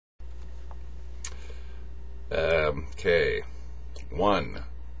Okay. 1.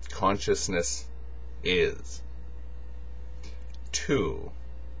 Consciousness is. 2.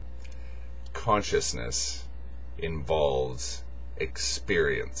 Consciousness involves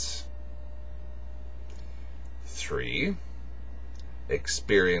experience. 3.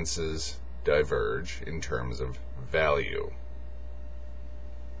 Experiences diverge in terms of value.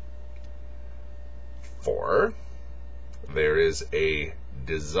 4. There is a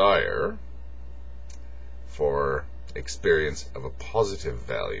desire for experience of a positive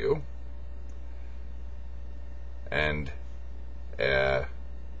value and an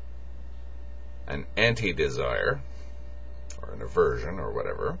anti-desire or an aversion or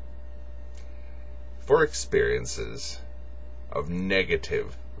whatever for experiences of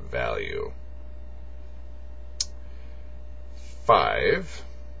negative value. 5.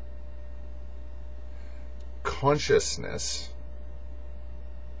 Consciousness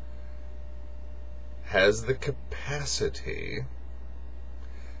has the capacity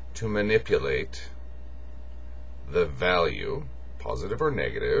to manipulate the value, positive or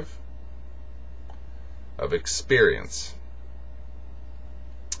negative, of experience.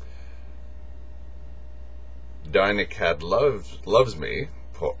 Dynacat loves me,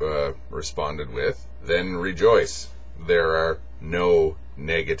 responded with, then rejoice. There are no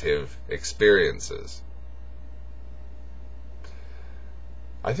negative experiences.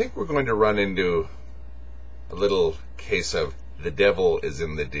 I think we're going to run into a little case of the devil is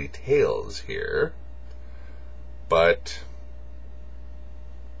in the details here,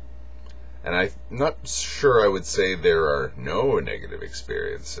 and I'm not sure I would say there are no negative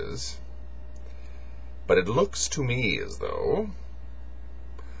experiences, but it looks to me as though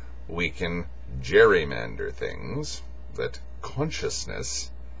we can gerrymander things, that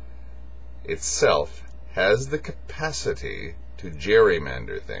consciousness itself has the capacity to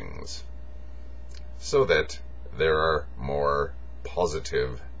gerrymander things so that there are more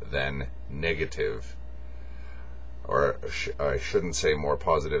positive than negative, or I shouldn't say more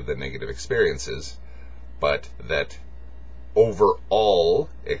positive than negative experiences, but that overall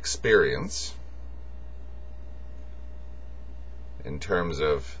experience, in terms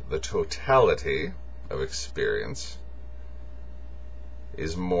of the totality of experience,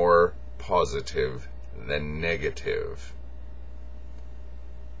 is more positive than negative.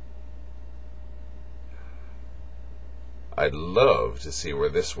 I'd love to see where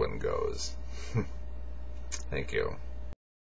this one goes. Thank you.